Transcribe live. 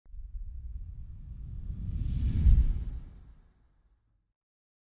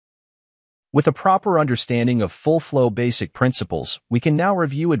With a proper understanding of full flow basic principles, we can now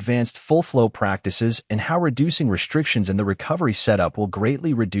review advanced full flow practices and how reducing restrictions in the recovery setup will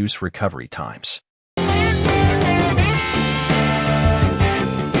greatly reduce recovery times.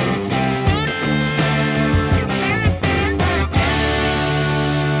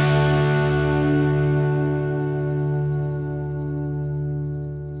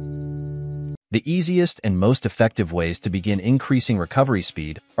 The easiest and most effective ways to begin increasing recovery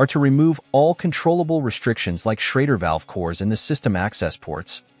speed are to remove all controllable restrictions like Schrader valve cores in the system access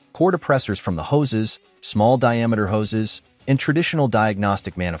ports, core depressors from the hoses, small diameter hoses, and traditional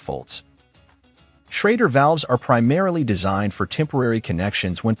diagnostic manifolds. Schrader valves are primarily designed for temporary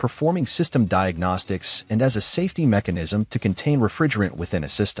connections when performing system diagnostics and as a safety mechanism to contain refrigerant within a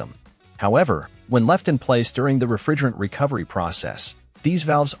system. However, when left in place during the refrigerant recovery process, these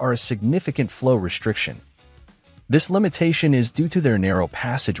valves are a significant flow restriction. This limitation is due to their narrow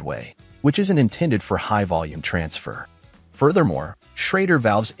passageway, which isn't intended for high-volume transfer. Furthermore, Schrader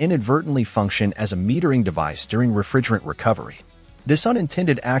valves inadvertently function as a metering device during refrigerant recovery. This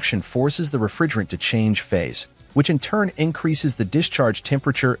unintended action forces the refrigerant to change phase, which in turn increases the discharge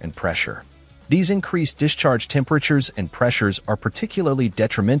temperature and pressure. These increased discharge temperatures and pressures are particularly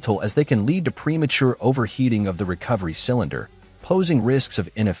detrimental as they can lead to premature overheating of the recovery cylinder, posing risks of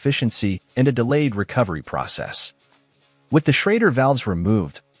inefficiency and a delayed recovery process. With the Schrader valves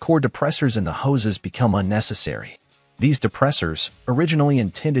removed, core depressors in the hoses become unnecessary. These depressors, originally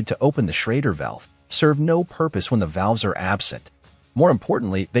intended to open the Schrader valve, serve no purpose when the valves are absent. More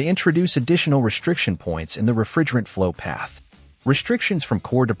importantly, they introduce additional restriction points in the refrigerant flow path. Restrictions from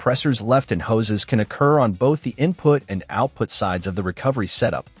core depressors left in hoses can occur on both the input and output sides of the recovery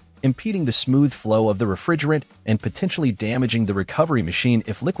setup, impeding the smooth flow of the refrigerant and potentially damaging the recovery machine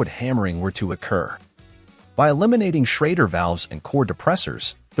if liquid hammering were to occur. By eliminating Schrader valves and core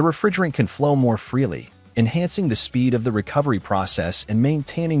depressors, the refrigerant can flow more freely, enhancing the speed of the recovery process and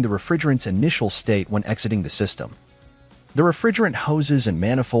maintaining the refrigerant's initial state when exiting the system. The refrigerant hoses and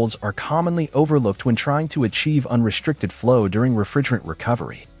manifolds are commonly overlooked when trying to achieve unrestricted flow during refrigerant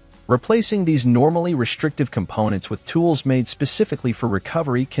recovery. Replacing these normally restrictive components with tools made specifically for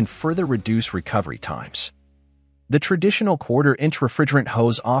recovery can further reduce recovery times. The traditional quarter-inch refrigerant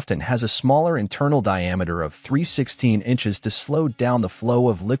hose often has a smaller internal diameter of 3/16 inches to slow down the flow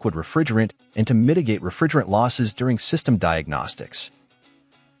of liquid refrigerant and to mitigate refrigerant losses during system diagnostics.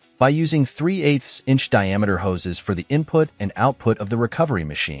 By using 3/8 inch diameter hoses for the input and output of the recovery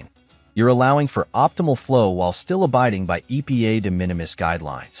machine, you're allowing for optimal flow while still abiding by EPA de minimis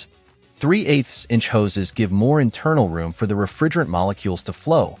guidelines. 3/8 inch hoses give more internal room for the refrigerant molecules to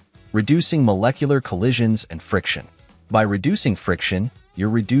flow, reducing molecular collisions and friction. By reducing friction,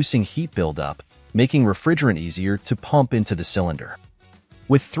 you're reducing heat buildup, making refrigerant easier to pump into the cylinder.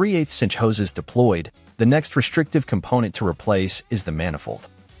 With 3/8 inch hoses deployed, the next restrictive component to replace is the manifold.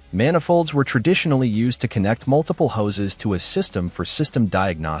 Manifolds were traditionally used to connect multiple hoses to a system for system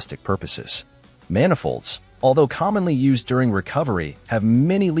diagnostic purposes. Manifolds, although commonly used during recovery, have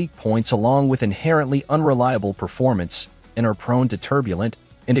many leak points along with inherently unreliable performance and are prone to turbulent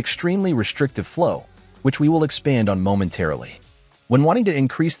and extremely restrictive flow, which we will expand on momentarily. When wanting to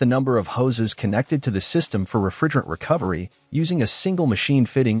increase the number of hoses connected to the system for refrigerant recovery, using a single machine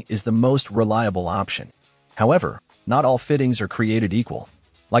fitting is the most reliable option. However, not all fittings are created equal.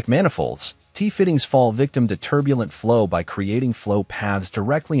 Like manifolds, T-fittings fall victim to turbulent flow by creating flow paths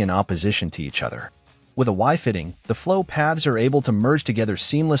directly in opposition to each other. With a Y-fitting, the flow paths are able to merge together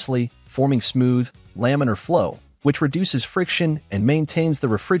seamlessly, forming smooth, laminar flow, which reduces friction and maintains the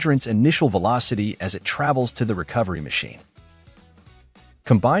refrigerant's initial velocity as it travels to the recovery machine.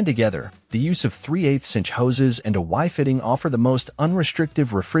 Combined together, the use of 3/8 inch hoses and a Y-fitting offer the most unrestricted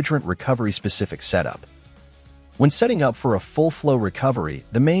refrigerant recovery-specific setup. When setting up for a full flow recovery,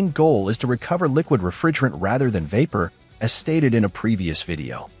 the main goal is to recover liquid refrigerant rather than vapor, as stated in a previous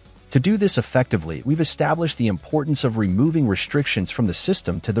video. To do this effectively, we've established the importance of removing restrictions from the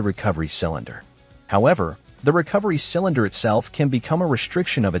system to the recovery cylinder. However, the recovery cylinder itself can become a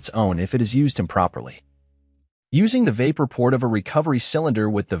restriction of its own if it is used improperly. Using the vapor port of a recovery cylinder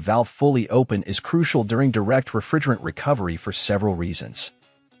with the valve fully open is crucial during direct refrigerant recovery for several reasons.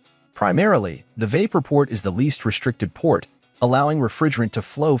 Primarily, the vapor port is the least restricted port, allowing refrigerant to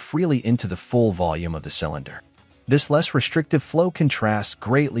flow freely into the full volume of the cylinder. This less restrictive flow contrasts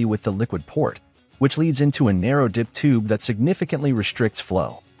greatly with the liquid port, which leads into a narrow dip tube that significantly restricts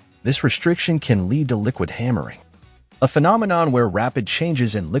flow. This restriction can lead to liquid hammering, a phenomenon where rapid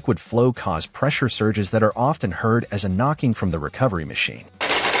changes in liquid flow cause pressure surges that are often heard as a knocking from the recovery machine.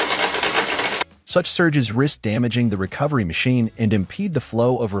 Such surges risk damaging the recovery machine and impede the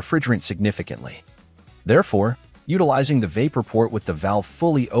flow of refrigerant significantly. Therefore, utilizing the vapor port with the valve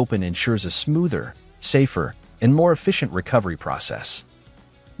fully open ensures a smoother, safer, and more efficient recovery process.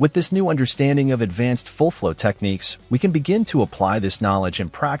 With this new understanding of advanced full-flow techniques, we can begin to apply this knowledge in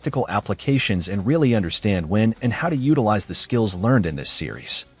practical applications and really understand when and how to utilize the skills learned in this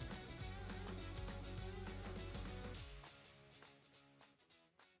series.